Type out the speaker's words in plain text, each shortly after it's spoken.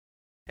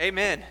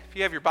Amen. If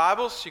you have your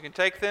Bibles, you can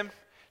take them,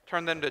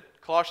 turn them to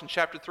Colossians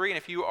chapter 3, and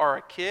if you are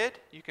a kid,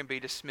 you can be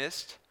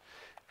dismissed.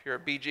 If you're a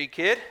BG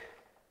kid,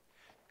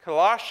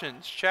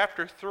 Colossians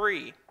chapter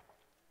 3.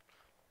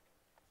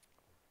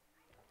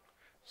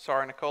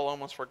 Sorry, Nicole,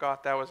 almost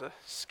forgot that was a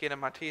skin of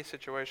my teeth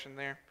situation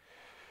there.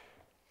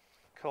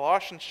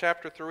 Colossians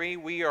chapter 3,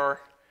 we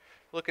are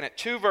looking at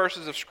two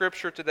verses of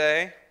Scripture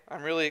today.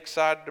 I'm really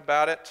excited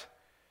about it.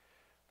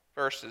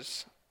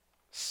 Verses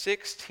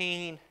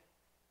 16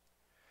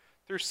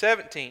 through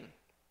 17.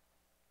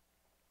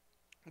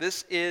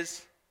 This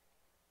is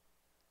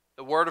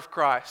the word of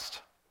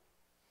Christ.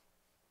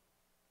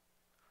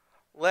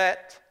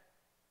 Let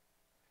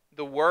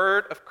the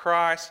word of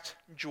Christ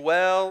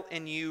dwell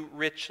in you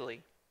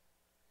richly,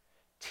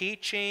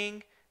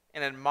 teaching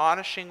and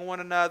admonishing one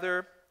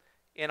another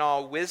in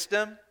all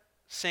wisdom,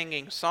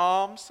 singing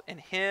psalms and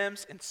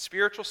hymns and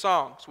spiritual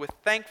songs with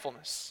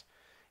thankfulness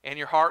in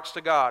your hearts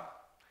to God.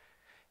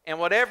 And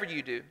whatever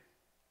you do,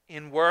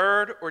 in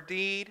word or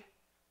deed,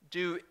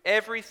 do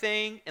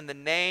everything in the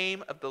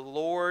name of the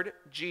Lord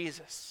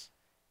Jesus,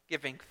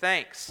 giving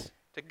thanks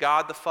to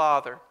God the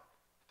Father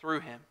through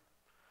Him.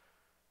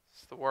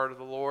 It's the word of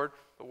the Lord,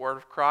 the word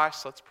of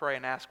Christ. Let's pray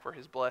and ask for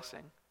His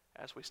blessing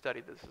as we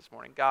study this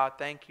morning. God,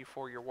 thank you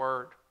for your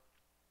word.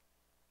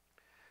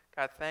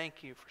 God,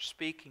 thank you for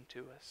speaking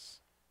to us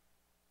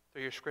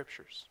through your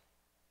scriptures.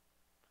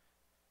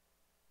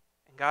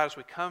 And God, as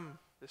we come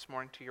this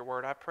morning to your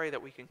word, I pray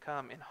that we can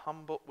come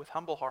with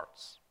humble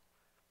hearts,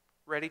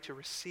 ready to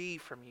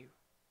receive from you.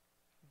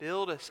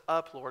 Build us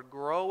up, Lord.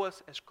 Grow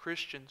us as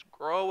Christians.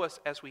 Grow us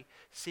as we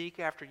seek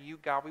after you,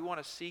 God. We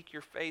want to seek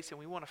your face and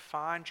we want to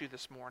find you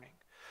this morning.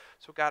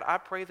 So, God, I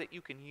pray that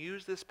you can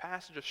use this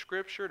passage of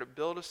Scripture to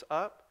build us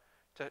up,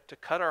 to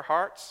cut our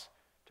hearts,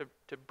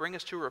 to bring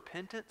us to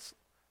repentance.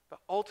 But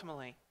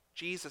ultimately,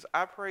 Jesus,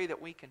 I pray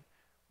that we can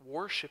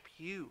worship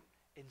you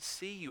and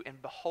see you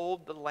and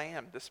behold the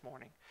Lamb this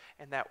morning,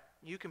 and that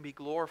you can be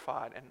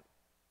glorified. And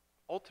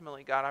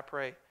ultimately, God, I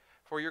pray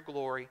for your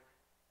glory,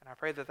 and I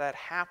pray that that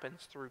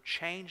happens through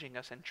changing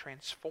us and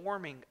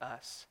transforming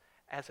us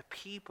as a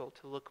people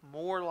to look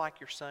more like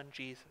your Son,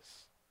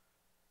 Jesus.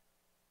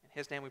 In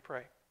His name we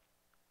pray.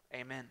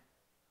 Amen.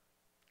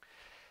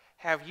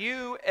 Have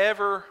you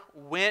ever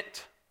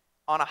went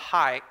on a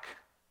hike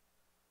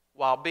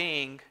while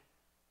being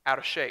out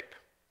of shape?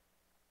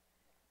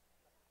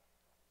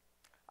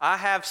 I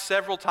have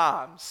several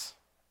times,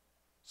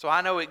 so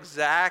I know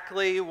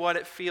exactly what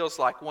it feels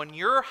like. When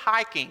you're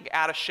hiking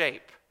out of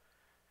shape,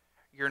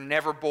 you're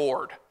never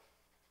bored.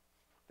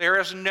 There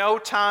is no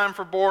time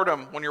for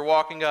boredom when you're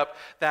walking up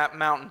that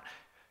mountain.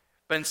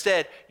 But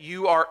instead,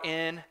 you are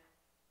in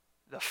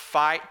the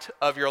fight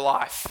of your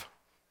life.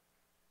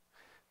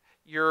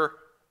 Your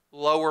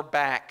lower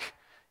back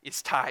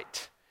is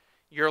tight.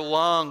 Your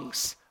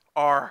lungs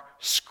are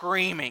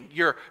screaming.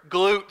 Your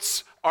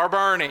glutes are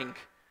burning.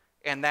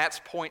 And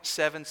that's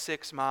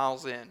 0.76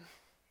 miles in.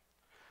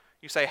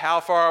 You say, how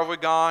far have we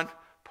gone?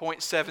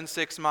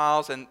 0.76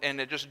 miles. And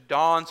it just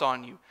dawns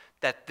on you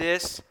that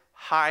this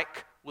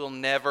hike will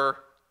never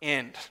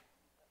end.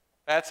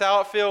 That's how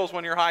it feels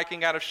when you're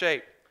hiking out of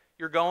shape.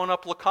 You're going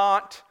up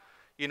LeConte.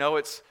 You know,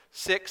 it's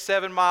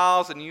 6-7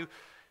 miles and you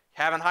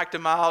haven't hiked a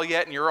mile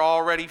yet and you're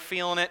already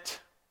feeling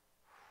it.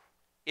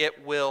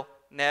 It will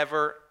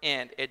never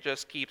end. It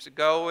just keeps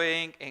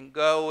going and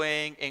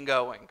going and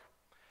going.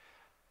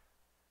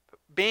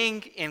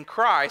 Being in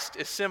Christ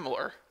is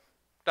similar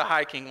to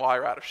hiking while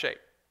you're out of shape.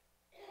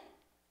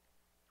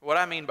 What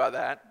I mean by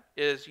that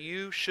is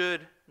you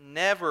should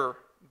never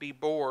be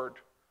bored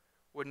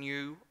when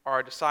you are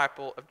a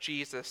disciple of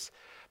Jesus,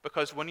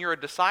 because when you're a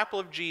disciple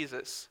of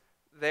Jesus,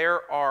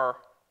 there are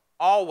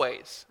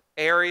always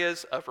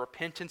areas of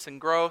repentance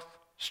and growth,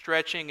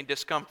 stretching and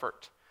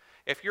discomfort.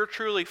 If you're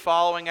truly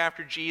following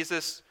after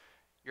Jesus,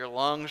 your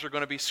lungs are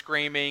going to be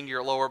screaming,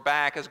 your lower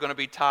back is going to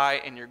be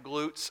tight, and your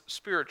glutes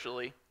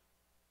spiritually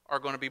are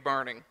going to be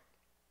burning.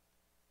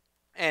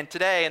 And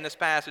today in this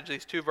passage,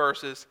 these two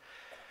verses,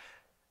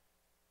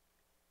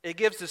 it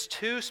gives us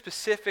two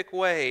specific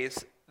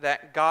ways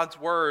that God's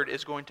Word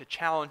is going to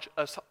challenge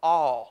us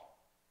all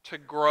to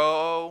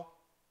grow,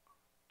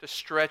 to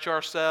stretch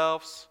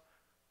ourselves,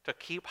 to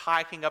keep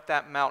hiking up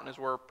that mountain as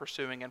we're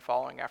pursuing and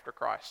following after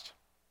Christ.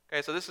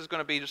 Okay, so this is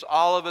going to be just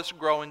all of us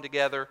growing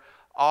together,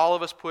 all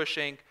of us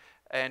pushing,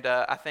 and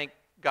I think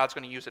God's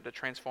going to use it to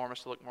transform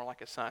us to look more like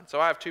His Son. So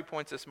I have 2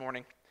 points this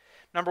morning.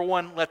 Number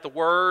one, let the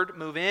Word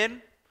move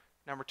in.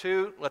 Number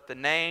two, let the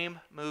name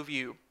move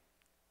you.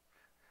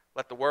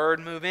 Let the Word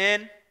move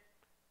in,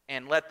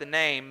 and let the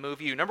name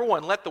move you. Number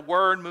one, let the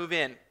Word move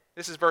in.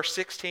 This is verse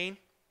 16.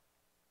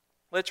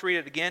 Let's read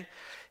it again.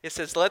 It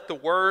says, let the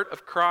word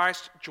of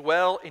Christ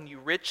dwell in you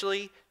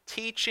richly,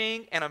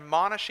 teaching and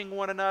admonishing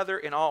one another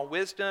in all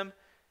wisdom,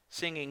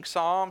 singing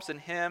psalms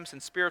and hymns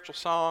and spiritual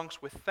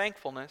songs with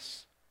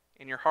thankfulness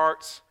in your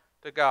hearts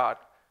to God.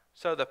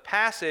 So the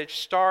passage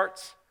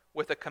starts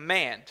with a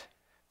command.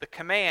 The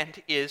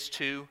command is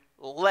to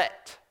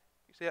let.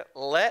 You see that?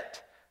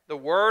 Let the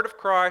word of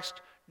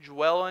Christ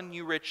dwell in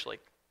you richly.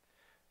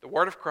 The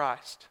word of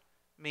Christ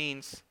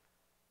means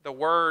the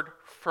word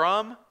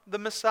from the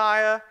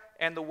Messiah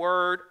and the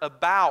word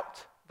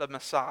about the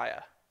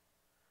Messiah,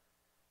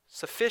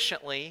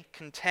 sufficiently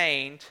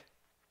contained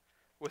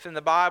within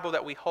the Bible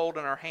that we hold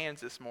in our hands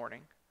this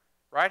morning.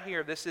 Right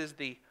here, this is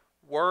the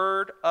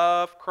Word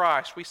of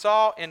Christ. We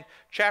saw in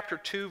chapter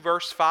 2,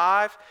 verse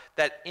 5,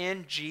 that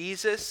in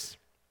Jesus,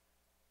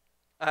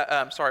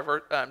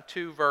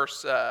 2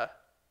 verse,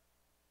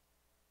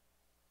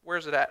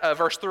 where's it at?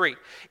 Verse 3,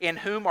 in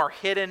whom are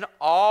hidden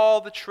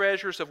all the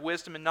treasures of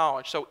wisdom and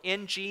knowledge. So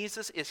in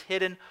Jesus is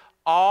hidden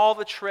all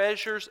the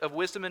treasures of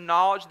wisdom and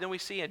knowledge. Then we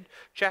see in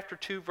chapter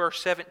 2,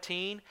 verse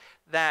 17,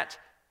 that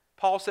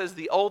Paul says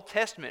the Old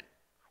Testament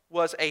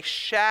was a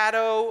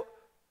shadow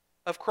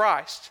of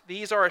Christ.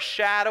 These are a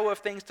shadow of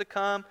things to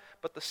come,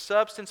 but the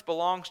substance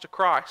belongs to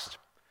Christ.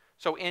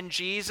 So in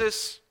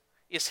Jesus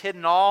is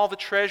hidden all the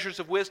treasures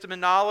of wisdom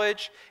and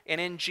knowledge,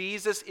 and in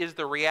Jesus is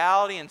the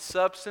reality and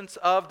substance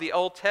of the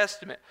Old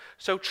Testament.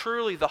 So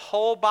truly, the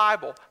whole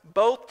Bible,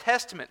 both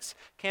Testaments,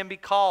 can be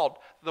called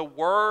the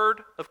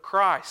Word of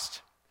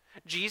Christ.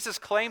 Jesus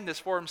claimed this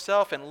for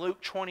himself in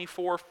Luke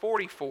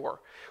 24:44,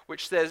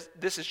 which says,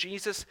 this is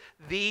Jesus,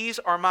 "These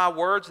are my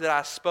words that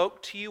I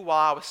spoke to you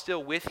while I was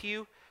still with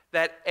you,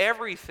 that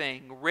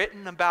everything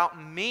written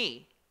about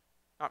me,"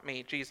 not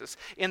me, Jesus,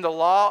 "in the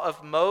law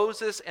of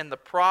Moses and the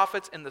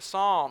prophets and the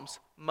Psalms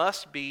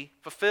must be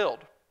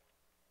fulfilled."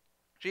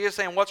 Jesus is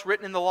saying what's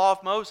written in the law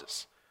of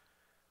Moses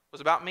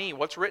was about me.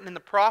 What's written in the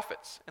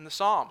prophets and the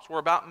Psalms were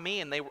about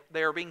me, and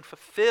they are being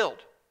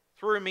fulfilled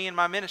through me in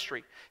my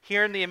ministry.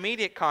 Here in the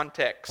immediate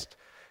context,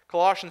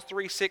 Colossians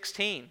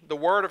 3:16, the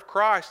word of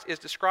Christ is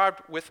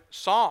described with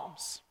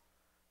Psalms.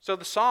 So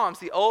the Psalms,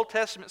 the Old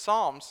Testament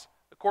Psalms,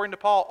 according to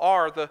Paul,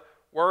 are the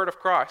word of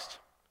Christ.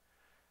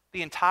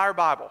 The entire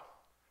Bible,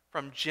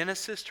 from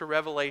Genesis to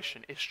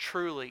Revelation, is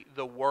truly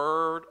the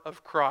word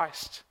of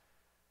Christ.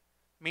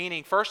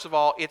 Meaning, first of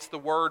all, it's the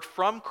word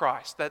from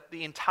Christ, that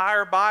the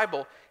entire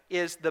Bible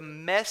is the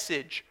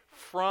message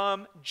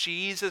from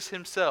Jesus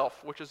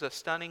himself, which is a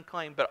stunning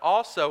claim. But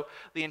also,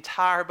 the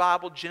entire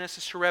Bible,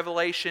 Genesis to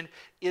Revelation,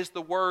 is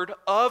the word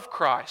of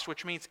Christ,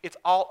 which means it's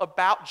all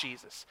about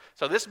Jesus.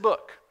 So this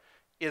book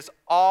is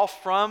all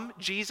from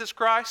Jesus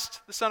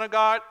Christ, the Son of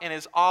God, and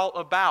is all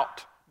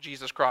about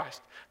Jesus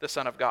Christ, the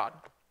Son of God.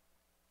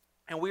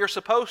 And we are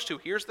supposed to,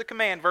 here's the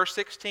command, verse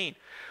 16,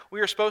 we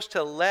are supposed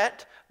to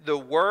let the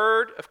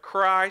word of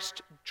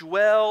Christ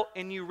dwell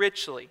in you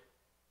richly.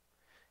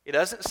 It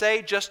doesn't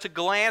say just to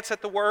glance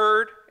at the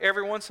word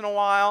every once in a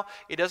while.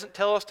 It doesn't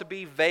tell us to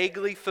be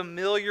vaguely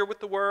familiar with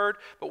the word,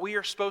 but we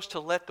are supposed to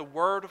let the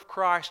word of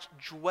Christ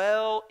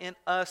dwell in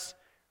us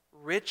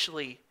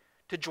richly.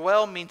 To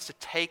dwell means to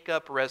take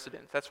up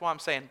residence. That's why I'm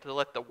saying to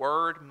let the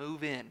word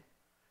move in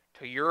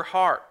to your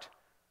heart,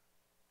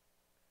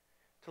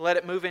 to let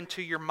it move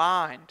into your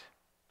mind,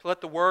 to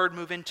let the word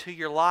move into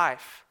your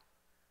life.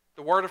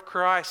 The word of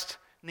Christ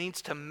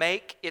needs to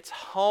make its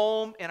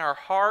home in our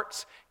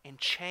hearts and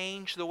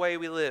change the way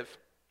we live.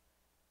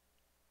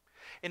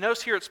 And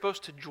notice here it's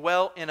supposed to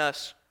dwell in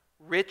us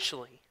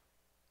richly.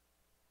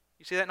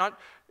 You see that?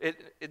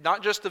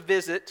 Not just to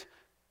visit,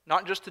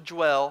 not just to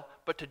dwell,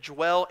 but to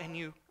dwell in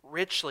you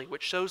richly,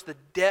 which shows the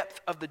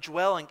depth of the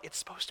dwelling. It's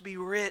supposed to be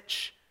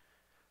rich.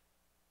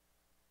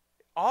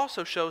 It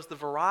also shows the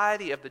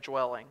variety of the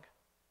dwelling,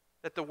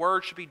 that the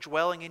word should be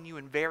dwelling in you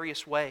in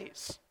various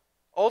ways.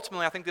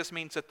 Ultimately, I think this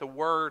means that the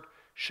word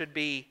should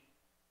be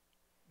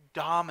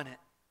dominant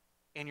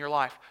in your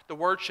life. The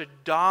word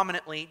should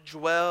dominantly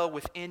dwell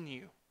within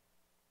you.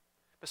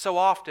 But so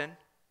often,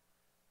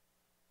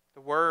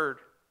 the word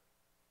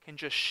can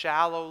just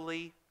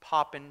shallowly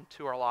pop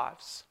into our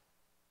lives.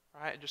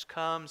 Right? It just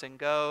comes and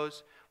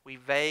goes. We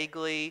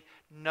vaguely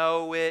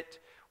know it.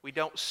 We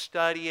don't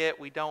study it.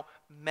 We don't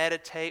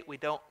meditate. We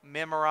don't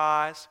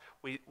memorize.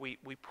 We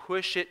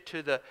push it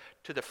to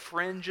the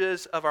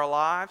fringes of our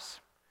lives.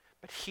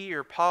 But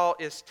here, Paul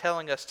is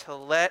telling us to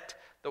let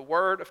the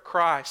word of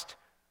Christ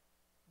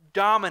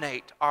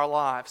dominate our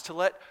lives, to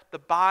let the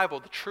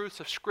Bible, the truths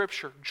of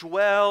Scripture,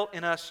 dwell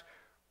in us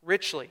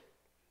richly.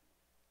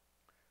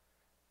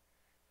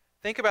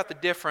 Think about the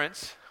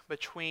difference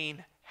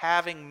between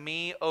having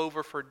me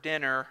over for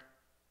dinner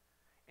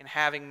and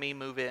having me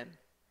move in.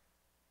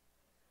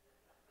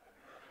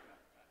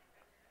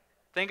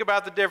 Think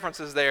about the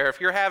differences there. If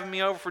you're having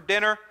me over for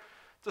dinner,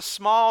 it's a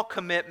small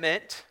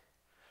commitment.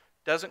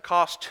 Doesn't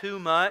cost too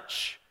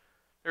much.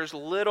 There's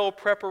little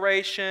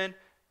preparation,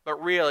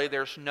 but really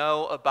there's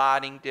no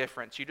abiding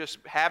difference. You just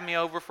have me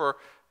over for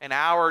an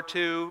hour or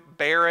two,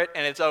 bear it,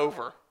 and it's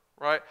over,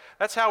 right?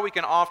 That's how we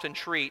can often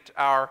treat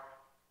our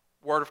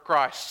word of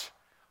Christ.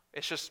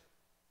 It's just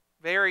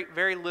very,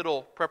 very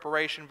little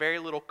preparation, very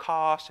little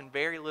cost, and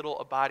very little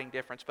abiding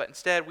difference. But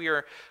instead, we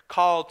are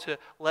called to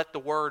let the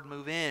word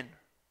move in.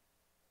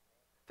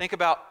 Think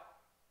about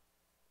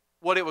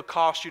what it would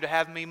cost you to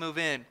have me move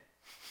in.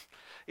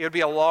 It would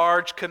be a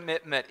large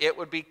commitment. It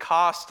would be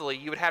costly.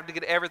 You would have to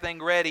get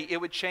everything ready.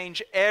 It would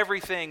change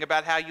everything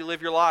about how you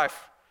live your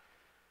life.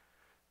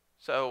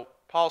 So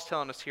Paul's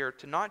telling us here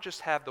to not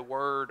just have the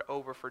Word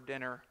over for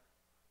dinner,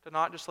 to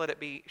not just let it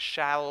be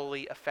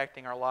shallowly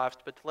affecting our lives,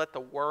 but to let the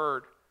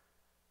Word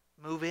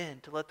move in,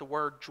 to let the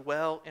Word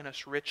dwell in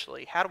us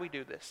richly. How do we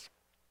do this?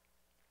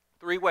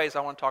 3 ways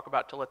I want to talk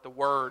about to let the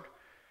Word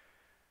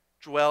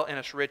dwell in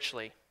us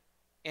richly.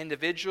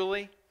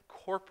 Individually,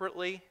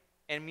 corporately,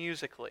 and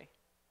musically.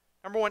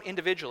 Number 1,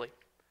 individually.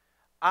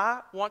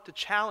 I want to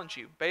challenge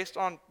you, based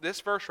on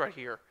this verse right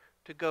here,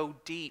 to go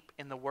deep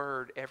in the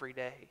Word every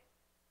day.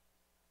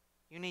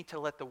 You need to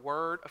let the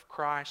Word of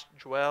Christ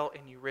dwell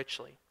in you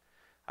richly.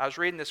 I was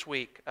reading this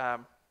week,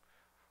 one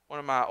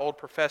of my old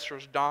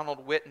professors,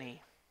 Donald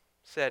Whitney,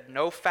 said,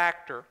 "No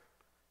factor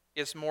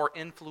is more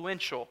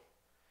influential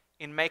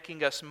in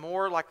making us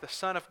more like the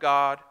Son of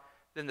God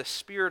than the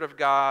Spirit of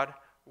God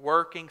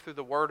working through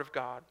the Word of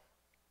God."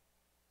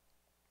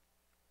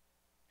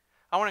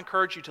 I want to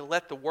encourage you to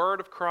let the Word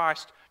of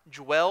Christ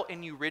dwell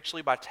in you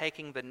richly by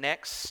taking the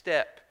next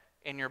step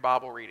in your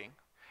Bible reading.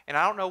 And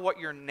I don't know what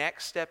your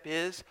next step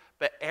is,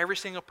 but every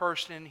single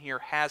person in here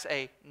has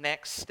a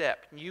next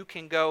step. You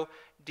can go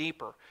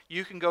deeper.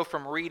 You can go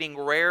from reading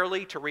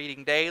rarely to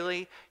reading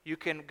daily. You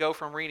can go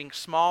from reading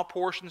small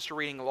portions to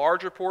reading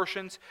larger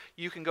portions.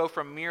 You can go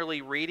from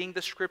merely reading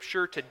the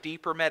Scripture to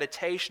deeper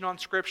meditation on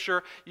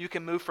Scripture. You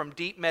can move from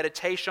deep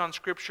meditation on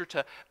Scripture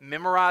to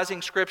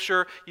memorizing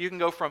Scripture. You can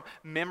go from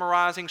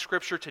memorizing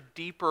Scripture to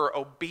deeper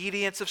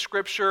obedience of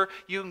Scripture.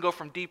 You can go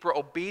from deeper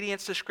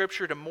obedience to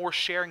Scripture to more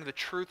sharing the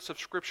truths of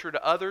Scripture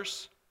to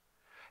others.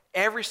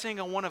 Every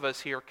single one of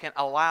us here can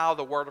allow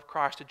the Word of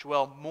Christ to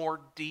dwell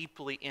more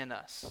deeply in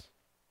us.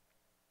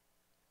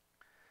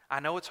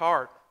 I know it's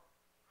hard.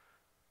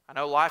 I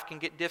know life can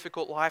get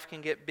difficult, life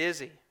can get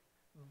busy.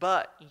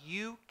 But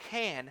you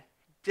can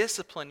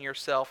discipline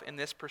yourself in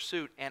this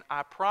pursuit, and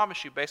I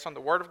promise you, based on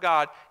the Word of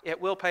God, it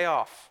will pay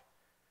off.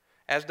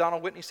 As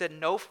Donald Whitney said,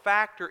 no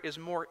factor is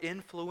more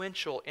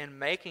influential in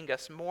making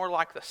us more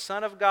like the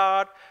Son of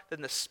God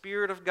than the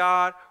Spirit of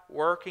God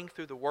working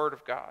through the Word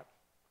of God.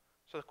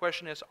 So the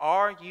question is,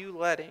 are you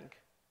letting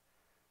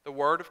the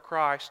Word of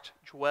Christ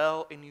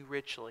dwell in you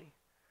richly?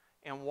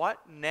 And what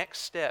next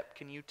step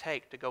can you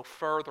take to go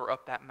further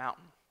up that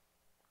mountain?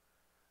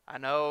 I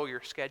know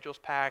your schedule's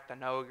packed. I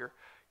know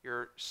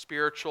your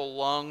spiritual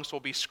lungs will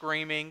be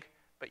screaming.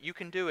 But you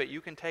can do it. You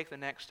can take the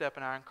next step.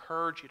 And I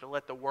encourage you to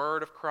let the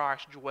Word of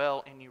Christ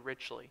dwell in you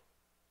richly.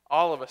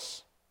 All of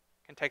us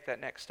can take that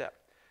next step.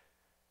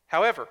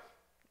 However,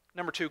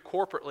 number 2,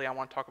 corporately, I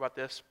want to talk about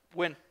this.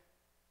 When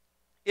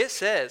it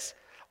says,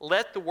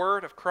 let the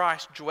Word of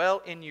Christ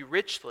dwell in you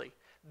richly,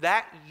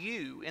 that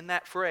you in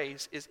that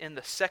phrase is in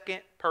the second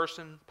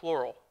person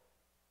plural.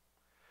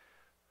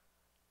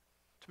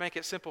 To make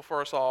it simple for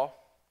us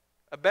all,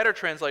 a better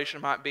translation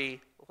might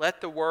be,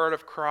 let the Word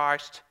of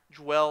Christ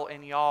dwell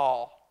in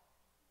y'all.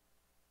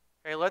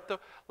 Okay, let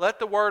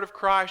the Word of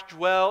Christ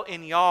dwell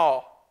in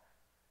y'all.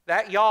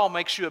 That y'all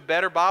makes you a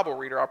better Bible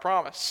reader, I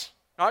promise.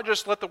 Not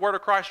just let the Word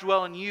of Christ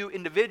dwell in you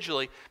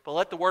individually, but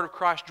let the Word of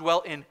Christ dwell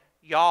in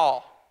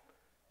y'all.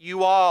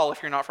 You all,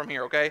 if you're not from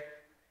here, okay?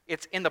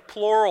 It's in the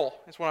plural,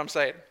 is what I'm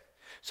saying.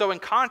 So in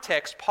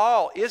context,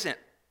 Paul isn't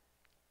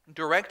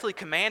directly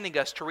commanding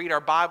us to read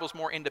our Bibles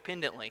more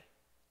independently.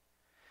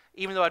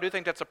 Even though I do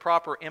think that's a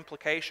proper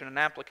implication and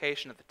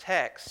application of the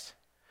text.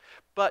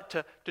 But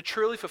to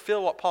truly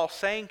fulfill what Paul's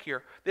saying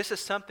here, this is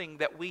something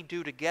that we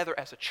do together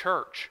as a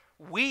church.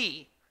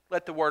 We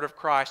let the Word of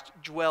Christ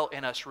dwell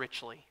in us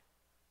richly.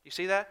 You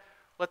see that?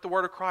 Let the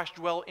Word of Christ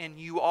dwell in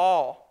you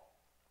all.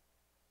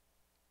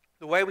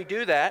 The way we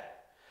do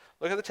that,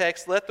 look at the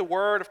text, let the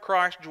Word of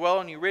Christ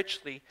dwell in you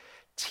richly,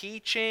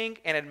 teaching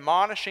and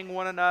admonishing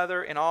one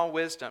another in all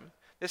wisdom.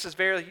 This is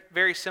very,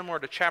 very similar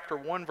to chapter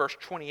 1, verse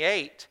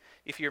 28,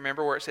 if you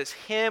remember, where it says,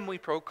 him we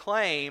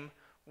proclaim,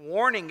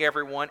 warning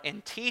everyone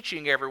and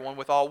teaching everyone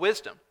with all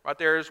wisdom. Right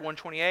there is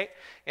 128.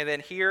 And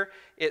then here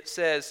it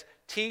says,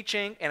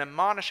 teaching and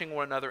admonishing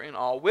one another in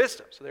all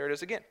wisdom. So there it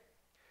is again.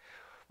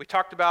 We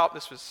talked about,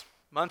 this was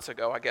months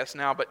ago, I guess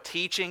now, but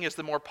teaching is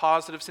the more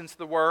positive sense of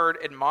the word.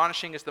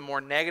 Admonishing is the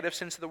more negative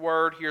sense of the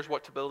word. Here's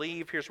what to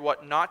believe. Here's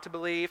what not to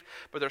believe.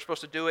 But they're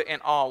supposed to do it in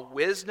all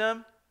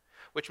wisdom,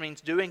 which means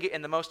doing it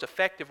in the most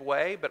effective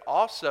way. But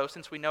also,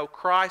 since we know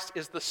Christ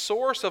is the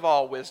source of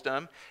all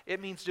wisdom,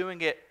 it means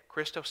doing it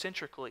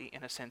Christocentrically,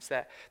 in a sense,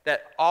 that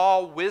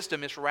all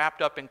wisdom is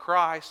wrapped up in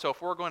Christ. So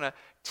if we're going to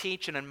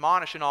teach and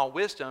admonish in all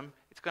wisdom,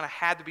 it's going to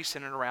have to be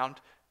centered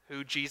around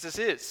who Jesus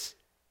is.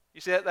 You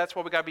see that? That's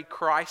why we've got to be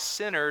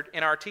Christ-centered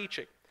in our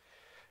teaching.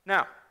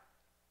 Now,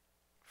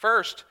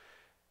 first,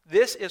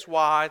 this is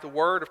why the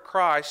Word of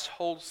Christ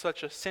holds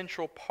such a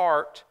central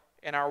part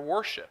in our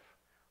worship.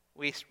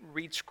 We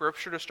read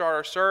Scripture to start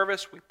our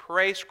service. We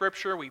pray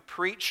Scripture. We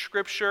preach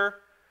Scripture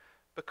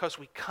because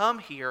we come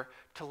here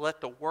to let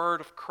the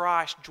Word of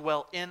Christ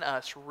dwell in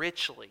us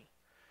richly.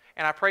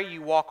 And I pray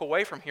you walk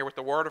away from here with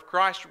the Word of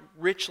Christ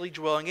richly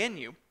dwelling in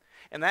you.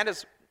 And that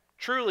is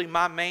truly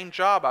my main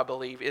job, I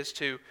believe, is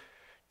to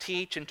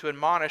teach and to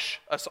admonish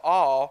us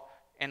all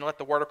and let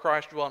the Word of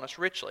Christ dwell in us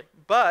richly.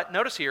 But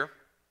notice here,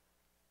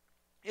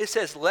 it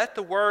says, let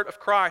the Word of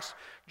Christ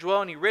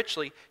dwell in you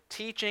richly,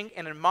 teaching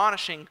and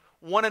admonishing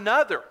one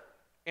another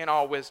in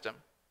all wisdom.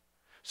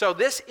 So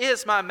this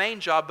is my main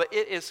job, but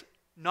it is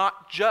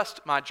not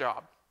just my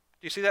job.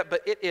 Do you see that?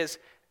 But it is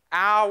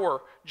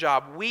our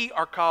job. We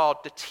are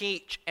called to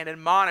teach and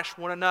admonish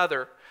one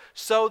another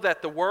so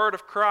that the word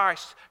of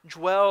Christ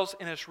dwells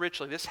in us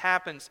richly. This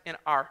happens in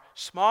our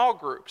small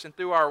groups and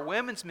through our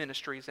women's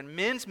ministries and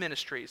men's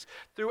ministries,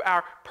 through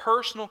our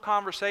personal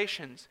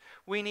conversations.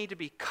 We need to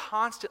be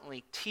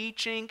constantly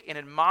teaching and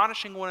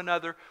admonishing one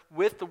another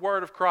with the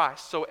word of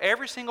Christ. So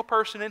every single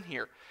person in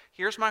here,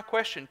 here's my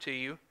question to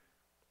you.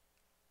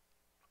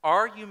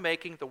 Are you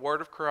making the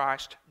word of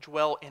Christ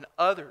dwell in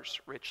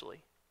others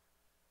richly?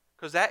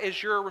 Because that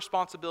is your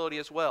responsibility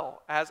as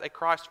well as a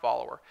Christ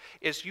follower.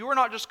 Is you are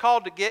not just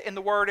called to get in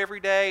the Word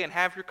every day and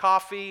have your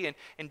coffee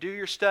and do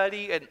your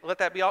study and let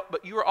that be all,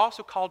 but you are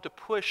also called to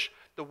push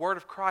the Word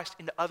of Christ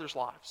into others'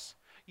 lives.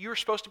 You are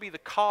supposed to be the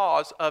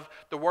cause of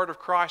the Word of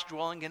Christ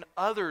dwelling in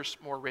others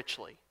more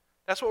richly.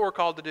 That's what we're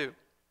called to do.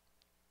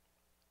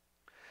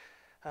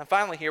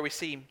 Finally here we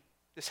see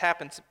this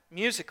happens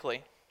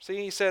musically. See,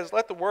 he says,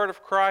 let the Word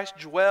of Christ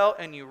dwell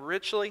in you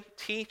richly,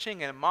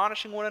 teaching and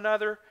admonishing one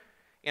another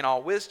in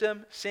all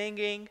wisdom,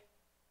 singing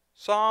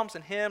psalms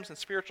and hymns and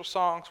spiritual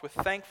songs with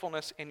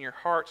thankfulness in your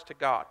hearts to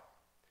God.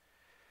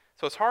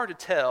 So it's hard to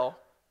tell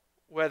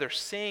whether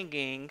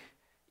singing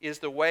is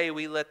the way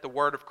we let the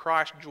word of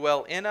Christ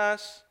dwell in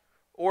us,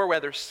 or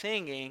whether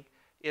singing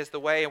is the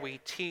way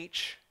we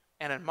teach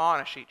and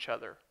admonish each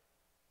other.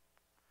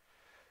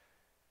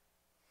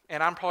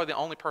 And I'm probably the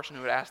only person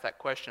who would ask that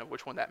question of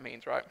which one that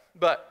means, right?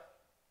 But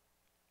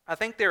I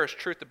think there is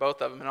truth to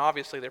both of them, and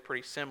obviously they're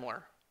pretty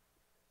similar.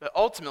 But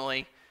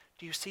ultimately,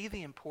 do you see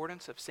the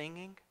importance of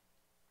singing?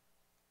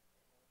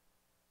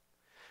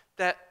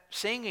 That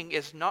singing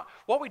is not,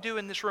 what we do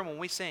in this room when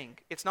we sing,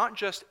 it's not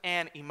just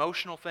an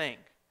emotional thing.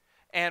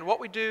 And what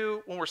we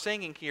do when we're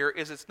singing here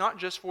is it's not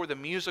just for the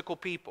musical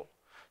people.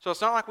 So it's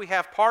not like we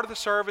have part of the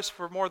service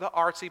for more of the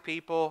artsy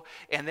people,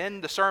 and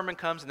then the sermon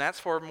comes and that's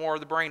for more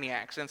of the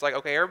brainiacs. And it's like,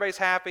 okay, everybody's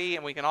happy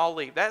and we can all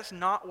leave. That's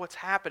not what's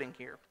happening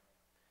here.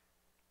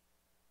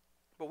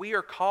 But we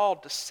are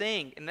called to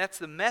sing, and that's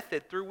the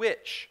method through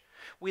which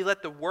we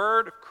let the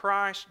word of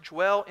Christ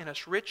dwell in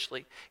us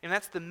richly. And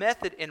that's the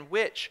method in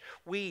which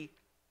we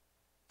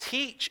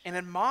teach and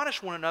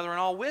admonish one another in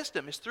all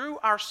wisdom, is through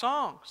our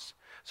songs.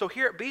 So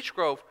here at Beech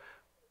Grove,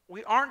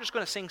 we aren't just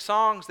going to sing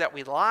songs that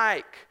we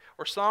like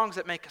or songs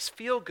that make us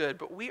feel good,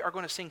 but we are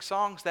going to sing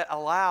songs that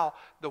allow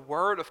the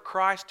word of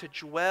Christ to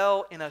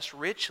dwell in us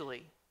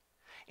richly.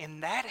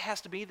 And that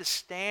has to be the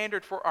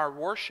standard for our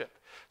worship.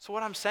 So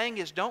what I'm saying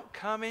is, don't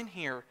come in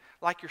here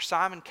like you're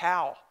Simon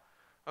Cowell,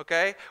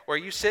 okay? Where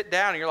you sit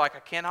down and you're like, I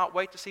cannot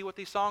wait to see what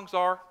these songs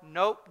are.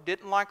 Nope,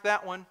 didn't like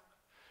that one.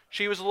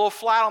 She was a little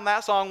flat on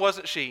that song,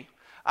 wasn't she?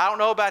 I don't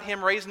know about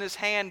him raising his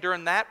hand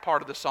during that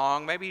part of the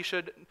song. Maybe he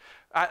should.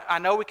 I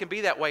know we can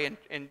be that way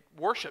in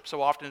worship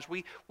so often. As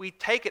we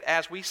take it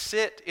as we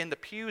sit in the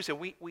pews and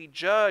we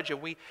judge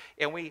and we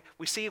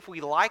see if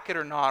we like it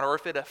or not, or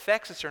if it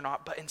affects us or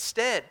not. But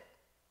instead,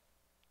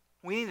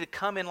 we need to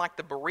come in like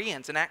the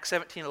Bereans in Acts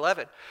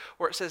 17:11,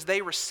 where it says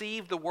they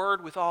received the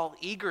word with all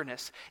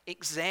eagerness,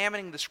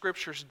 examining the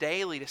scriptures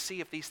daily to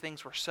see if these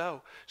things were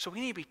so. So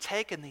we need to be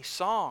taking these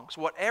songs,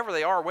 whatever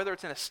they are, whether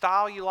it's in a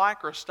style you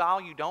like or a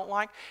style you don't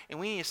like, and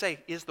we need to say,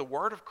 is the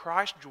word of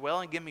Christ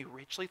dwelling in me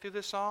richly through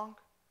this song?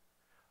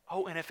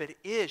 Oh, and if it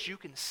is, you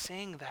can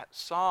sing that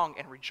song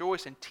and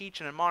rejoice and teach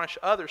and admonish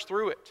others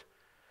through it.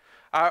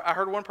 I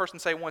heard one person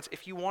say once,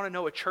 if you want to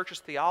know a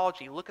church's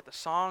theology, look at the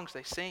songs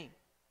they sing.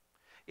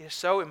 It is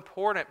so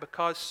important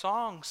because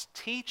songs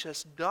teach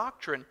us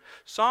doctrine.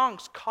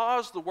 Songs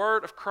cause the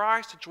word of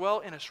Christ to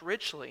dwell in us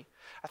richly.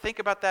 I think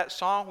about that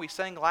song we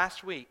sang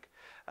last week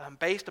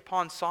based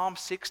upon Psalm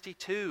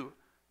 62.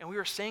 And we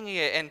were singing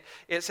it, and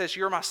it says,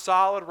 you're my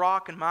solid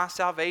rock and my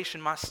salvation,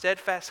 my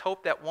steadfast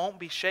hope that won't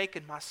be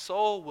shaken. My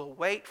soul will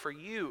wait for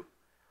you.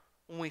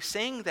 When we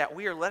sing that,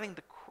 we are letting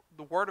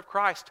the word of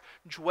Christ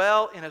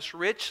dwell in us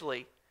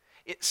richly.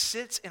 It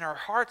sits in our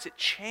hearts. It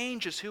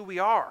changes who we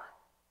are.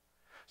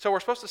 So we're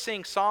supposed to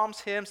sing psalms,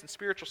 hymns, and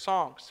spiritual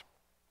songs.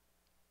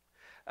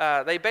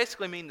 They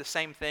basically mean the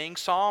same thing.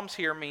 Psalms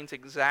here means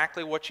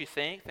exactly what you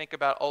think. Think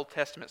about Old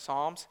Testament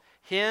psalms.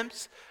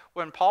 Hymns,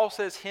 when Paul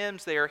says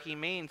hymns there, he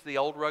means the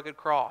old rugged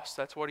cross.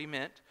 That's what he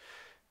meant.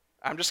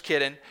 I'm just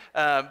kidding.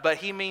 But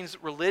he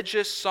means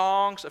religious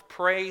songs of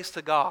praise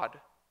to God.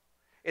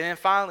 And then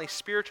finally,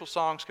 spiritual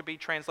songs could be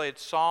translated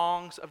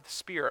songs of the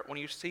Spirit. When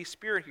you see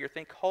Spirit here,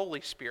 think Holy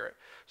Spirit.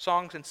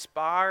 Songs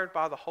inspired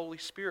by the Holy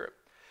Spirit.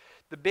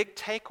 The big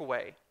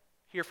takeaway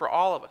here for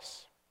all of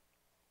us,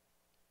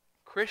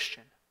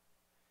 Christian,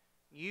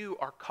 you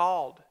are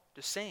called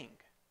to sing.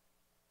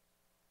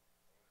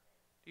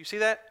 Do you see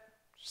that?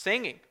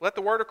 Singing. Let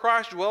the word of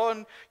Christ dwell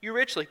in you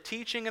richly,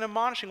 teaching and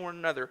admonishing one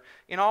another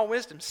in all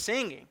wisdom,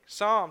 singing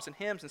psalms and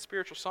hymns and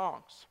spiritual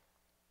songs.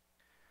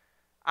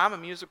 I'm a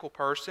musical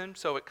person,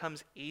 so it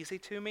comes easy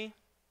to me.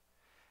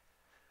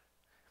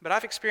 But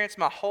I've experienced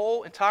my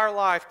whole entire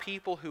life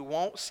people who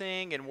won't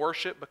sing and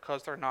worship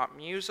because they're not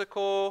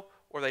musical,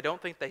 or they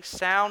don't think they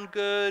sound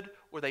good,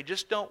 or they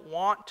just don't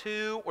want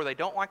to, or they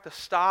don't like the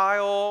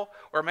style,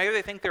 or maybe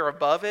they think they're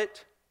above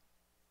it.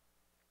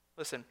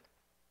 Listen,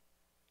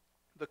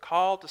 the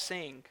call to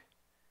sing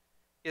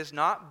is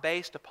not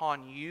based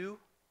upon you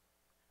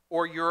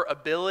or your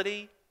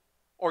ability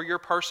or your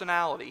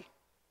personality.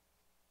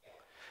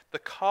 The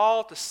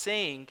call to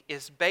sing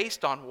is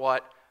based on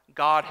what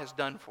God has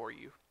done for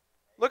you.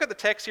 Look at the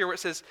text here where it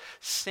says,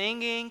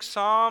 singing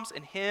psalms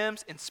and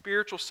hymns and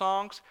spiritual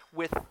songs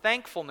with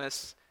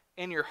thankfulness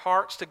in your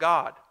hearts to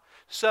God.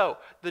 So,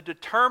 the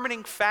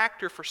determining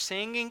factor for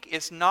singing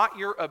is not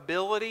your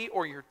ability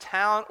or your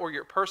talent or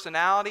your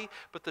personality,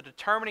 but the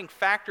determining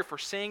factor for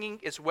singing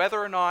is whether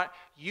or not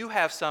you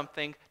have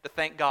something to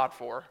thank God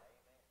for.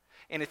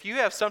 And if you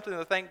have something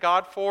to thank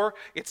God for,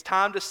 it's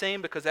time to sing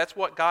because that's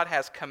what God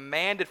has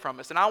commanded from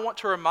us. And I want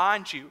to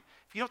remind you,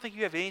 if you don't think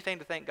you have anything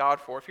to thank God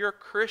for, if you're a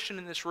Christian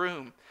in this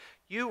room,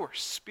 you are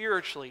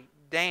spiritually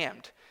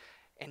damned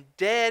and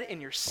dead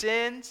in your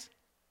sins,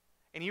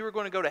 and you are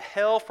going to go to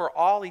hell for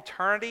all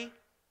eternity.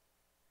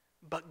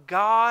 But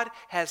God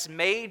has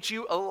made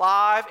you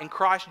alive in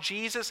Christ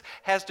Jesus,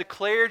 has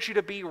declared you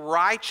to be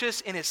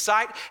righteous in His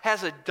sight,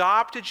 has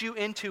adopted you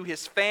into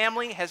His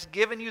family, has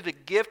given you the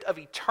gift of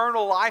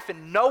eternal life,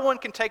 and no one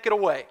can take it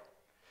away.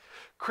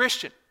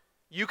 Christian,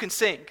 you can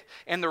sing.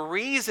 And the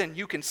reason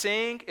you can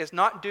sing is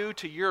not due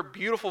to your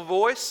beautiful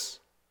voice,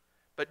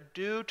 but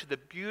due to the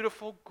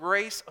beautiful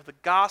grace of the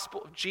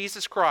gospel of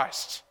Jesus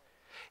Christ.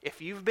 If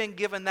you've been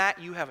given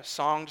that, you have a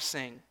song to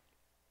sing.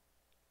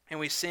 And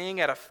we sing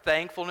out of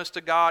thankfulness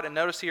to God. And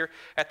notice here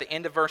at the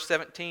end of verse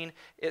 17,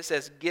 it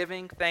says,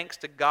 giving thanks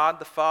to God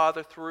the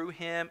Father through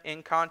Him.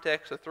 In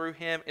context, so through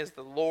Him is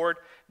the Lord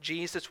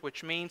Jesus,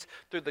 which means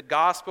through the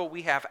gospel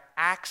we have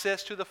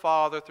access to the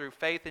Father through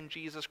faith in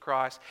Jesus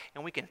Christ.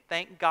 And we can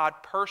thank God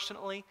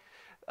personally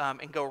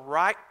and go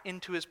right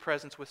into His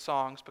presence with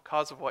songs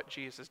because of what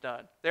Jesus has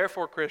done.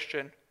 Therefore,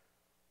 Christian,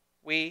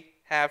 we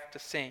have to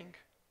sing.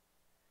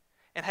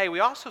 And hey, we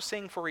also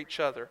sing for each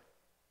other.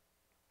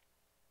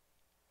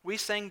 We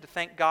sing to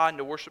thank God and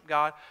to worship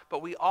God,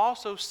 but we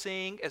also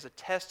sing as a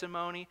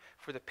testimony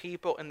for the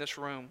people in this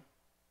room.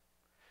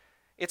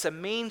 It's a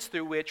means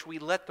through which we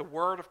let the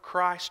word of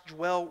Christ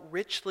dwell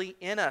richly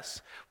in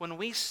us. When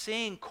we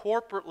sing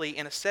corporately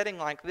in a setting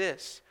like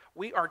this,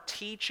 we are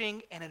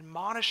teaching and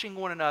admonishing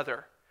one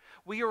another.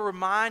 We are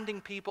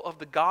reminding people of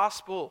the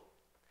gospel.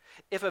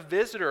 If a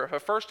visitor, if a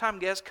first-time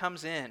guest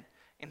comes in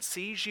and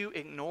sees you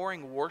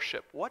ignoring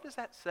worship, what does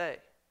that say?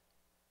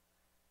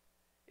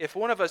 If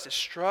one of us is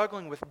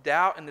struggling with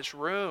doubt in this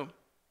room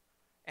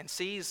and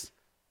sees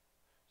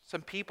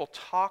some people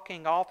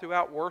talking all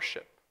throughout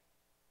worship,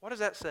 what does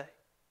that say?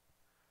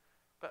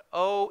 But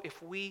oh,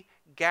 if we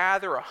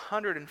gather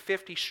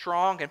 150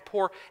 strong and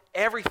pour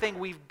everything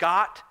we've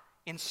got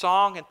in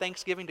song and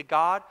thanksgiving to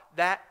God,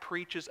 that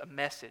preaches a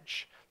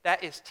message.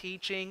 That is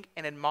teaching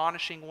and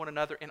admonishing one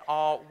another in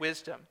all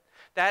wisdom.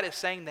 That is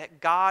saying that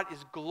God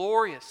is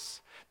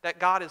glorious, that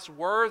God is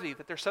worthy,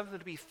 that there's something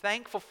to be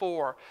thankful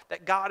for,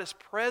 that God is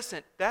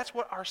present. That's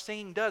what our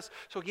singing does.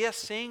 So yes,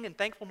 sing in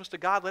thankfulness to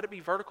God, let it be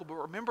vertical, but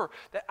remember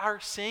that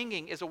our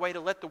singing is a way to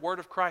let the word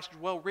of Christ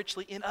dwell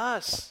richly in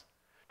us,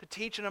 to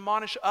teach and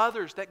admonish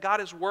others that God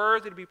is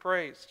worthy to be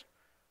praised.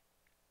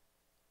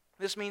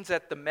 This means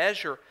that the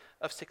measure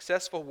of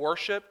successful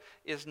worship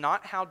is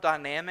not how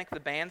dynamic the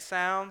band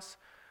sounds.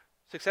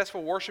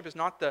 Successful worship is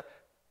not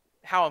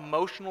how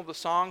emotional the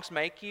songs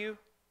make you.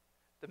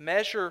 The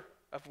measure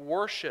of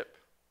worship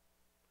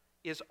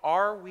is,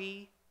 are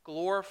we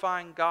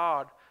glorifying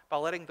God by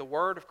letting the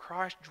word of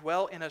Christ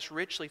dwell in us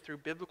richly through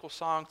biblical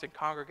songs and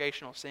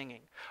congregational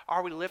singing?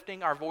 Are we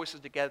lifting our voices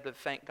together to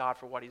thank God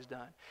for what He's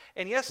done?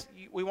 And yes,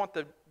 we want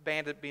the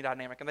band to be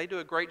dynamic, and they do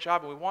a great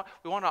job, and we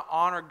want to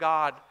honor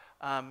God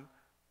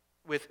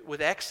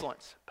with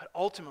excellence, but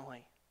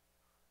ultimately,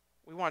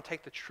 we want to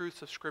take the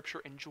truths of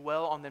Scripture and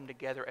dwell on them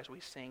together as we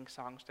sing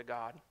songs to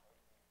God.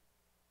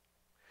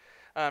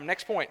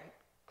 Next point,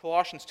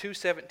 Colossians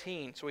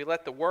 2:17. So we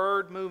let the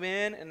word move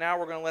in, and now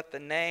we're going to let the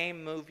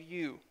name move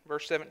you.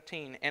 Verse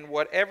 17, and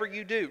whatever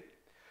you do,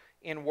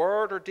 in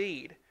word or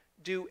deed,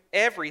 do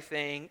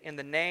everything in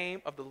the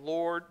name of the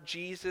Lord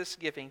Jesus,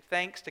 giving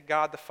thanks to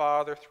God the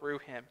Father through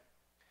Him.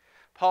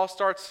 Paul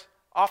starts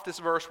off this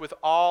verse with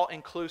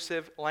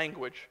all-inclusive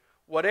language.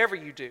 Whatever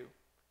you do,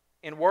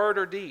 in word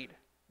or deed,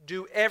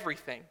 do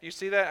everything. Do you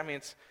see that? I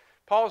mean,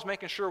 Paul is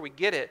making sure we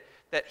get it,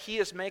 that he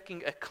is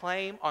making a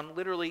claim on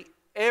literally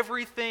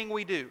everything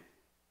we do.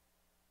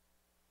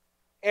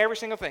 Every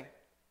single thing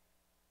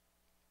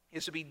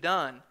is to be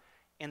done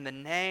in the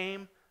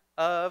name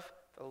of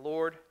the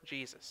Lord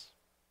Jesus.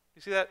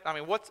 You see that? I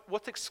mean,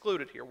 what's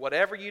excluded here?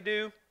 Whatever you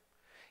do,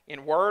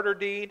 in word or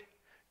deed,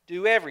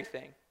 do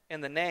everything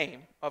in the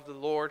name of the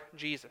Lord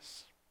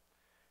Jesus.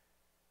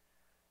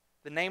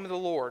 The name of the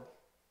Lord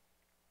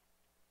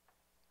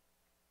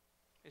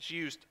is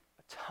used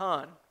a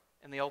ton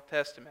in the Old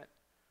Testament.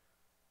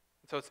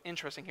 so it's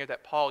interesting here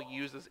that Paul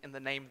uses in the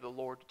name of the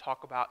Lord to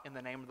talk about in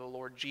the name of the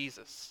Lord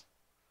Jesus,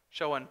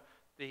 showing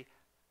the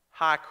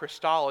high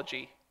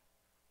Christology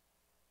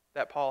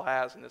that Paul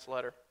has in this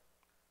letter.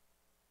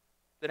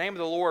 The name of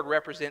the Lord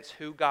represents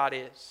who God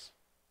is,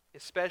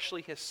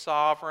 especially his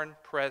sovereign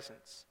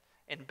presence.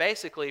 And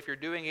basically, if you're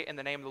doing it in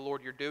the name of the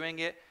Lord, you're doing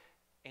it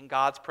in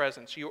God's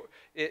presence.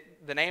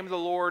 The name of the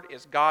Lord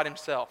is God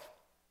himself.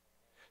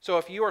 So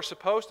if you are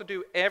supposed to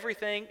do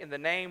everything in the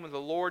name of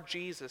the Lord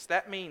Jesus,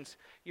 that means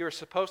you are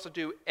supposed to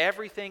do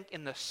everything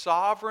in the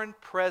sovereign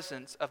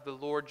presence of the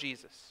Lord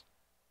Jesus.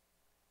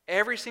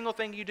 Every single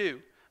thing you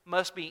do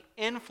must be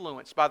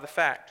influenced by the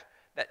fact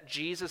that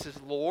Jesus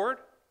is Lord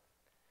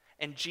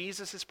and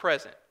Jesus is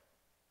present.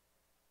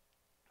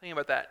 Think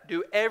about that.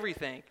 Do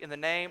everything in the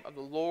name of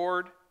the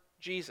Lord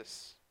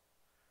Jesus.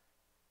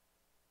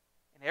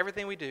 In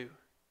everything we do,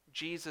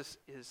 Jesus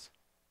is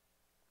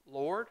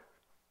Lord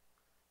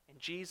and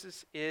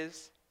Jesus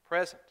is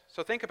present.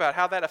 So think about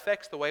how that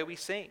affects the way we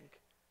sing.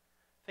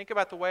 Think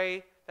about the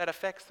way that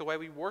affects the way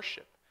we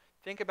worship.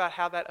 Think about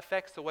how that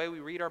affects the way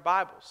we read our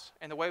Bibles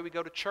and the way we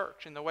go to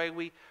church and the way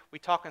we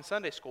talk in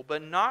Sunday school.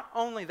 But not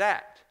only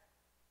that,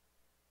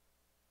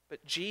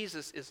 but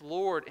Jesus is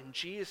Lord and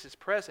Jesus is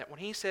present. When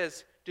he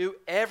says, do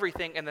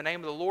everything in the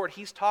name of the Lord,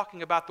 he's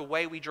talking about the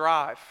way we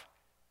drive,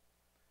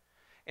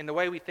 in the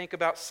way we think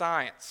about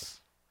science,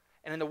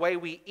 and in the way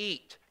we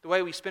eat, the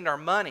way we spend our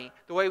money,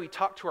 the way we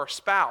talk to our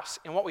spouse,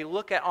 and what we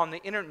look at on the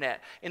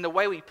internet, in the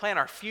way we plan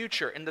our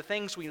future, in the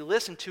things we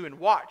listen to and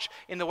watch,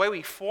 in the way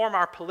we form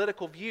our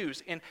political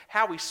views, in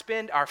how we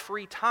spend our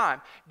free time.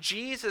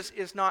 Jesus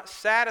is not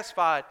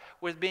satisfied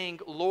with being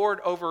Lord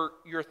over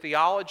your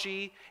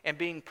theology and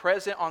being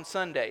present on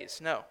Sundays.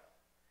 No.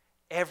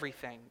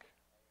 Everything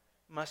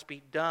must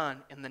be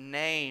done in the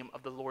name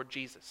of the Lord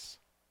Jesus.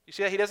 You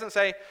see that? He doesn't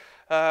say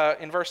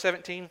in verse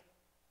 17,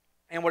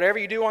 and whatever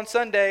you do on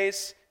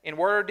Sundays, in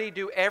word or deed,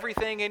 do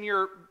everything in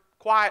your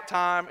quiet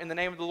time in the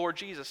name of the Lord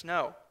Jesus.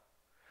 No.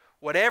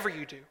 Whatever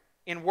you do,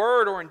 in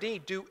word or in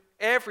deed, do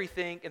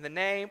everything in the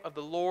name of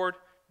the Lord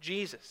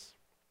Jesus.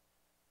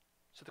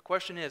 So the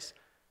question is,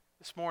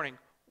 this morning,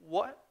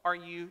 what are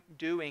you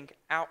doing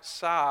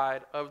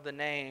outside of the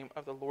name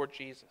of the Lord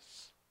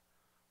Jesus?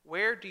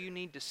 Where do you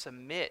need to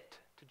submit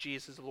to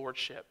Jesus'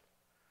 lordship?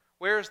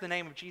 Where is the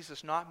name of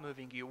Jesus not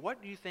moving you?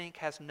 What do you think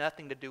has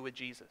nothing to do with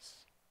Jesus?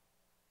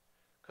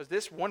 Because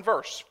this one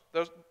verse,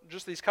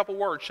 just these couple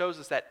words, shows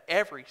us that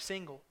every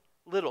single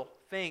little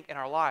thing in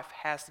our life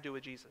has to do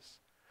with Jesus.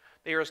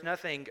 There is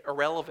nothing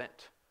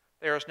irrelevant.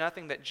 There is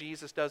nothing that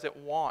Jesus doesn't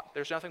want.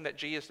 There's nothing that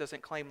Jesus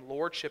doesn't claim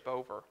lordship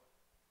over.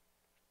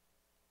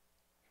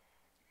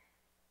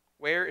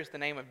 Where is the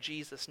name of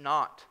Jesus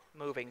not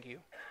moving you?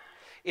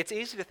 It's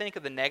easy to think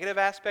of the negative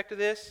aspect of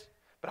this,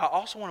 but I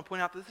also want to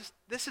point out that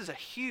this is a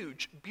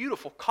huge,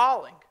 beautiful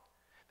calling.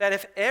 That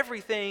if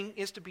everything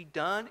is to be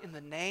done in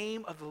the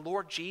name of the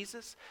Lord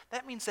Jesus,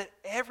 that means that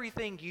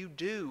everything you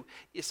do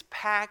is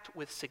packed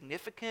with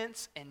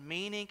significance and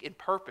meaning and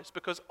purpose,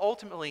 because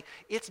ultimately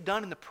it's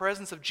done in the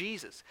presence of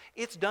Jesus.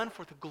 It's done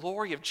for the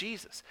glory of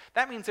Jesus.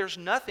 That means there's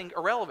nothing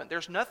irrelevant.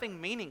 There's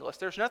nothing meaningless.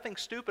 There's nothing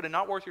stupid and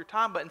not worth your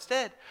time, but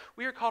instead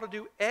we are called to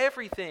do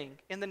everything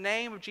in the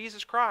name of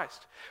Jesus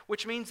Christ,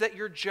 which means that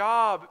your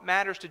job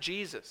matters to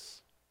Jesus.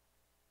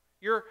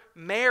 Your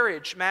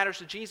marriage matters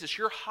to Jesus.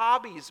 Your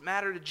hobbies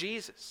matter to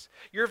Jesus.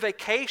 Your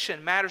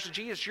vacation matters to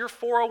Jesus. Your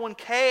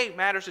 401k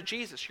matters to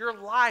Jesus. Your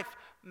life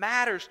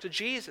matters to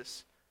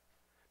Jesus.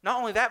 Not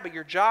only that, but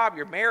your job,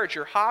 your marriage,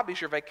 your hobbies,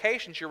 your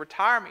vacations, your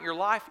retirement, your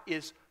life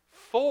is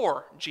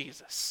for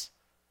Jesus.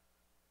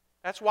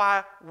 That's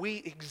why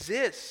we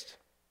exist.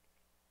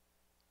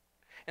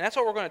 And that's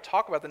what we're going to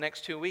talk about the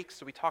next 2 weeks.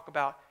 So we talk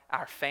about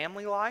our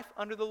family life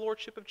under the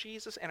lordship of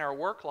Jesus and our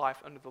work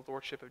life under the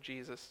lordship of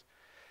Jesus.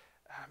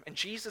 And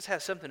Jesus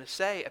has something to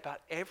say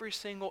about every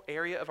single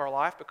area of our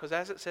life, because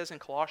as it says in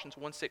Colossians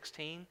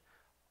 1:16,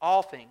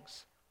 all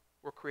things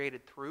were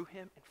created through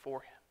him and for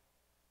him.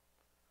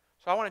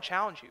 So I want to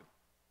challenge you.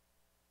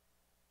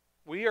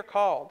 We are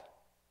called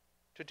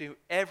to do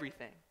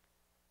everything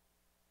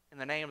in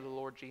the name of the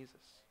Lord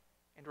Jesus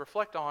and to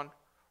reflect on,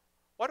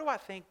 what do I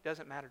think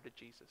doesn't matter to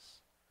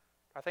Jesus?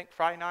 Do I think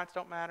Friday nights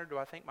don't matter? Do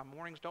I think my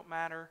mornings don't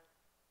matter?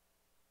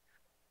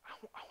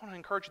 I want to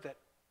encourage you that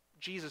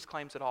Jesus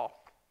claims it all.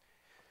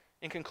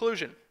 In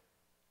conclusion,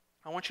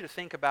 I want you to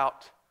think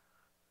about,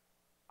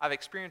 I've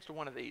experienced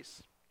one of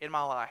these in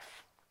my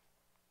life.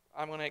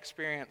 I'm going to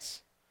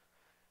experience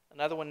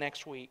another one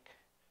next week,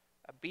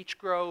 a Beach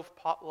Grove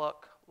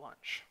potluck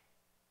lunch.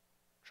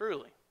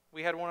 Truly.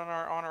 We had one on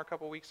our honor a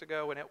couple weeks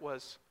ago, and it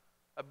was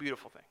a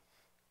beautiful thing.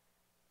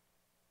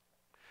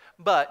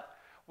 But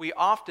we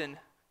often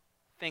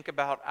think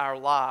about our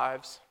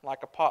lives like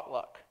a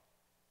potluck.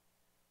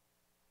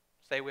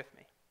 Stay with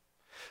me.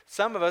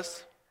 Some of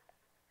us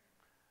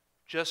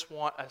just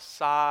want a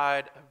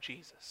side of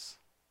Jesus.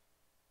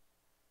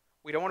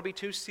 We don't want to be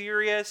too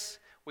serious.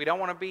 We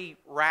don't want to be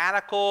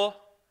radical.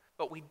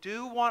 But we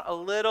do want a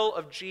little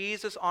of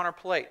Jesus on our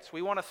plates.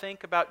 We want to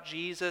think about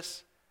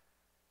Jesus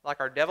like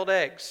our deviled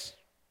eggs.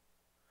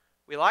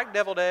 We like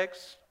deviled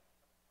eggs,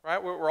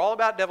 right? We're all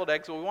about deviled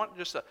eggs. So we want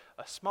just a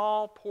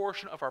small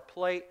portion of our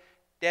plate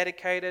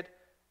dedicated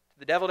to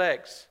the deviled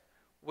eggs.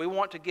 We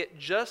want to get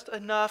just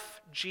enough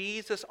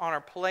Jesus on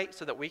our plate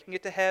so that we can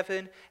get to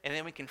heaven, and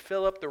then we can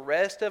fill up the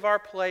rest of our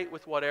plate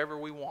with whatever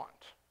we want.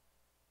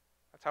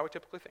 That's how we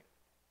typically think.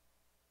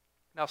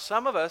 Now,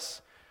 some of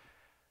us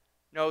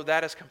know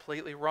that is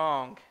completely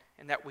wrong,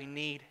 and that we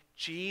need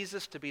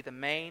Jesus to be the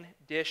main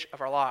dish of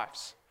our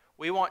lives.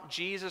 We want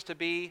Jesus to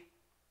be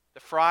the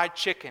fried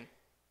chicken.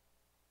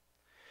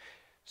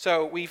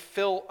 So we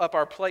fill up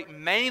our plate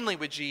mainly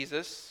with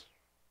Jesus.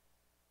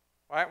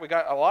 Right? We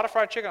got a lot of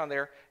fried chicken on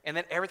there, and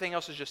then everything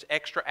else is just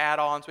extra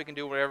add-ons. We can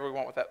do whatever we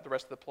want with the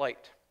rest of the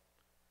plate.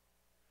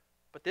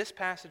 But this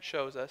passage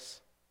shows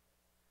us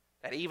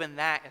that even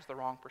that is the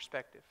wrong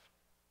perspective.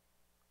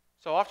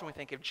 So often we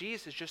think if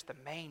Jesus is just the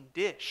main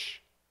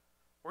dish,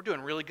 we're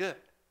doing really good.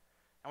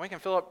 And we can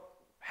fill up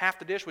half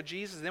the dish with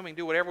Jesus, and then we can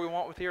do whatever we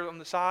want with here on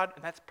the side,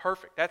 and that's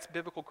perfect. That's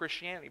biblical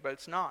Christianity, but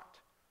it's not.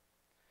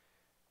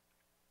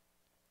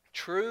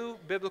 True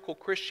biblical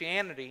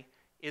Christianity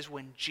is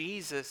when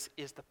Jesus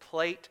is the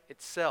plate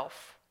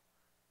itself,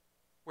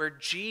 where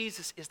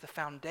Jesus is the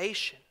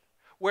foundation,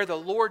 where the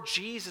Lord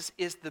Jesus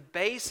is the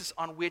basis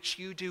on which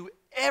you do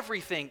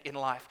everything in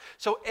life.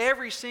 So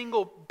every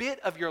single bit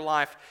of your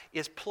life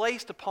is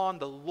placed upon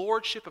the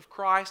lordship of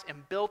Christ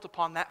and built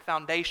upon that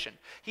foundation.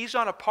 He's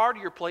not a part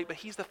of your plate, but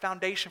He's the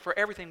foundation for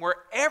everything, where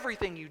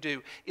everything you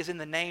do is in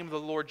the name of the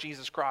Lord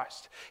Jesus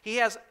Christ. He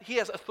has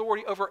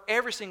authority over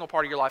every single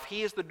part of your life.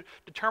 He is the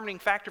determining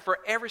factor for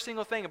every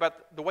single thing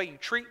about the way you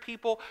treat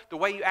people, the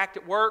way you act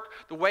at work,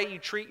 the way you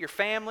treat your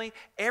family,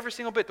 every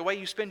single bit, the way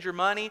you spend your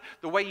money,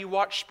 the way you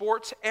watch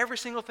sports, every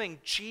single thing.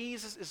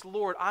 Jesus is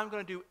Lord. I'm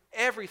going to do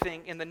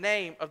everything in the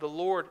name of the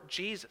Lord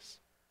Jesus.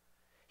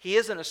 He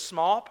isn't a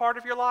small part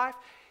of your life.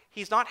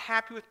 He's not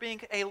happy with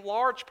being a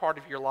large part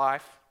of your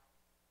life,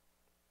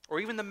 or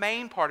even the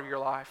main part of your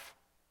life.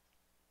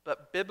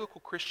 But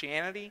biblical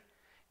Christianity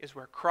is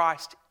where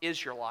Christ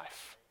is your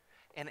life,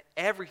 and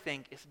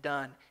everything is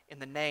done in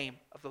the name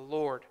of the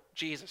Lord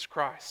Jesus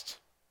Christ.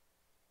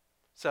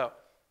 So,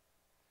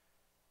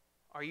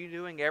 are you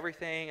doing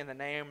everything in the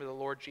name of the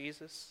Lord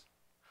Jesus?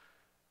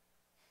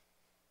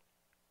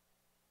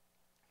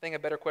 I think a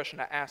better question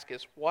to ask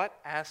is, what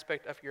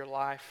aspect of your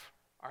life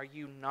are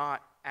you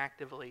not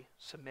actively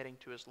submitting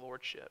to His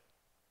lordship?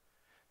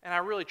 And I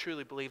really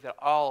truly believe that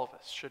all of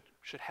us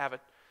should have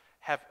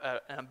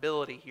an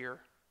ability here,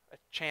 a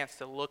chance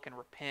to look and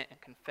repent and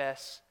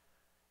confess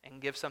and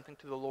give something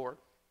to the Lord.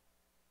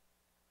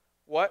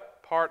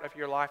 What part of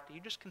your life do you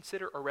just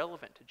consider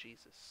irrelevant to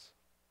Jesus,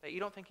 that you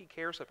don't think He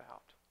cares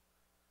about?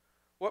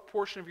 What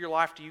portion of your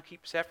life do you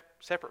keep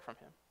separate from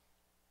Him?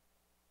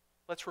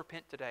 Let's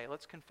repent today.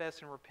 Let's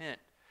confess and repent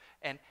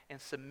and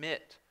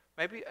submit.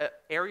 Maybe an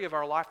area of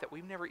our life that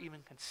we've never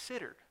even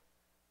considered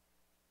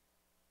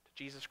to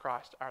Jesus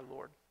Christ, our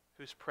Lord,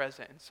 who's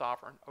present and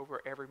sovereign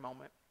over every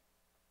moment.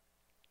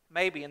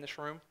 Maybe in this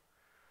room,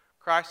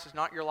 Christ is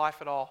not your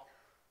life at all.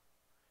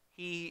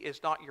 He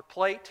is not your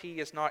plate. He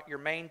is not your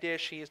main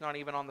dish. He is not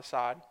even on the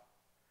side.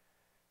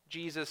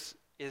 Jesus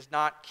is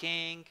not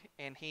King,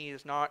 and He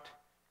is not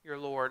your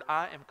Lord.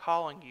 I am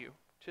calling you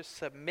to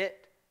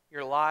submit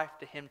your life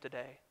to Him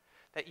today,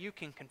 that you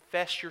can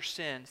confess your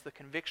sins, the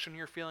conviction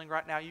you're feeling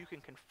right now, you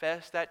can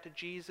confess that to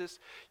Jesus,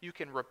 you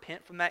can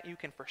repent from that, you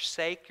can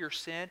forsake your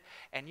sin,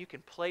 and you can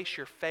place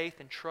your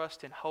faith and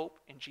trust and hope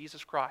in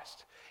Jesus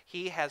Christ.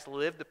 He has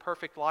lived the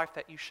perfect life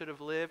that you should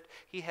have lived.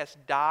 He has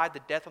died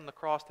the death on the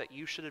cross that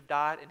you should have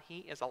died, and He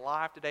is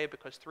alive today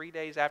because 3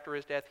 days after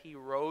His death, He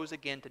rose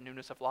again to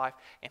newness of life,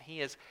 and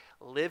He is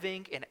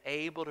living and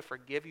able to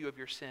forgive you of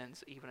your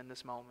sins even in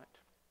this moment.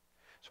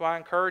 So I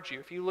encourage you,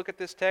 if you look at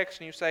this text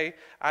and you say,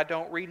 I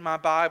don't read my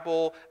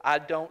Bible, I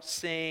don't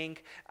sing,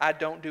 I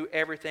don't do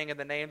everything in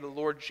the name of the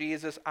Lord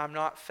Jesus, I'm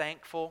not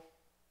thankful,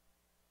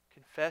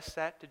 confess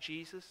that to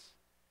Jesus,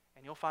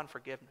 and you'll find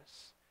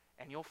forgiveness,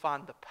 and you'll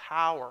find the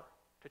power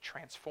to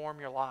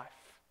transform your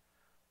life.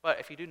 But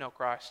if you do know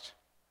Christ,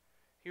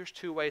 here's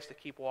 2 ways to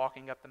keep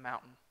walking up the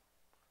mountain.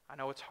 I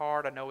know it's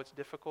hard, I know it's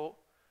difficult,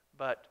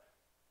 but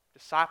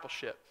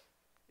discipleship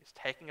is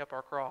taking up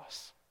our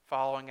cross,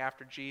 following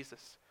after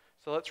Jesus.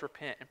 So let's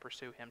repent and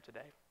pursue Him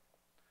today.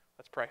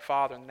 Let's pray.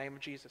 Father, in the name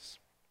of Jesus,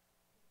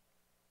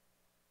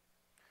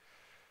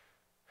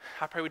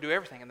 I pray we do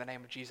everything in the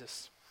name of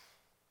Jesus.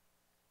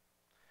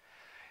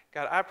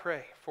 God, I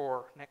pray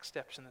for next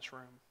steps in this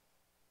room.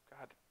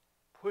 God,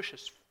 push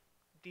us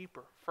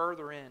deeper,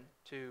 further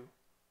into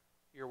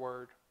your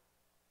word.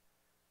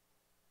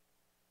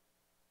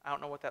 I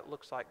don't know what that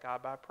looks like,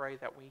 God, but I pray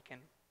that we can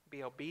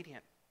be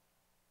obedient.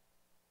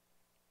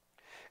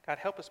 God,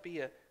 help us be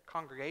a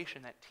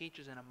congregation that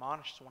teaches and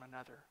admonishes one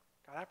another.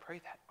 God, I pray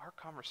that our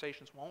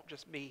conversations won't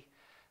just be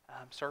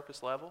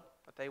surface level,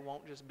 that they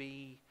won't just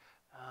be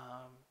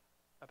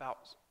about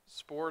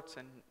sports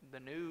and the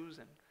news.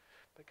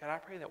 But God, I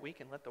pray that we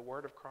can let the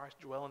word of Christ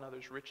dwell in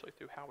others richly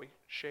through how we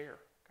share.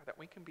 God, that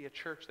we can be a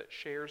church that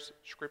shares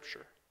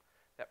Scripture,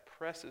 that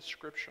presses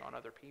Scripture on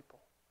other people.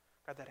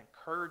 God, that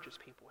encourages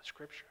people with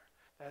Scripture,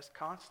 that is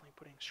constantly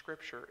putting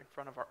Scripture in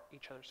front of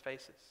each other's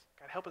faces.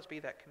 God, help us be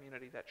that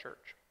community, that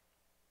church.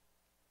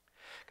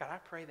 God, I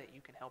pray that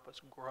you can help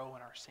us grow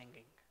in our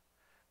singing.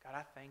 God,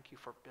 I thank you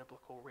for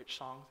biblical, rich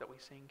songs that we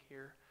sing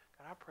here.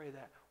 God, I pray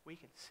that we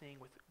can sing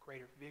with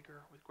greater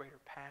vigor, with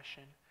greater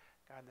passion.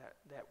 God,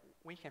 that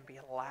we can be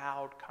a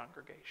loud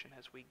congregation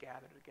as we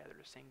gather together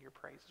to sing your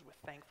praises with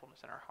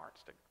thankfulness in our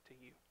hearts to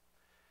you.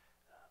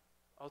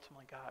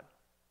 Ultimately, God,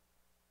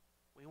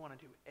 we want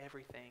to do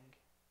everything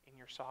in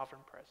your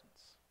sovereign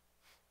presence.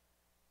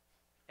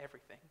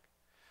 Everything.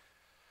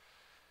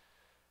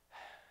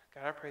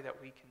 God, I pray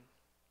that we can,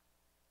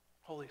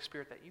 Holy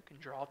Spirit, that you can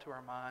draw to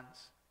our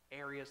minds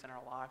areas in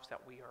our lives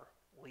that we are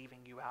leaving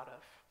you out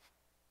of.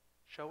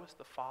 Show us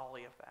the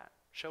folly of that.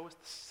 Show us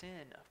the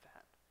sin of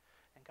that.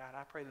 And God,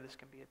 I pray that this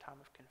can be a time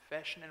of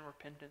confession and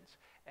repentance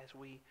as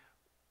we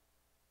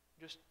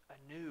just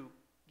anew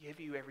give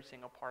you every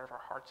single part of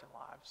our hearts and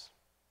lives.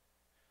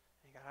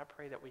 And God, I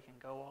pray that we can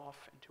go off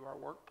into our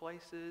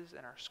workplaces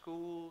and our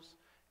schools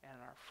and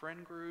our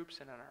friend groups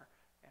and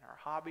in our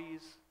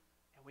hobbies,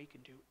 and we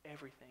can do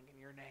everything in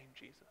your name,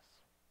 Jesus.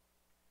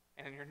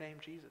 And in your name,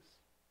 Jesus,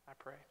 I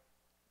pray.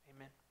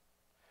 Amen.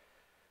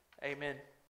 Amen.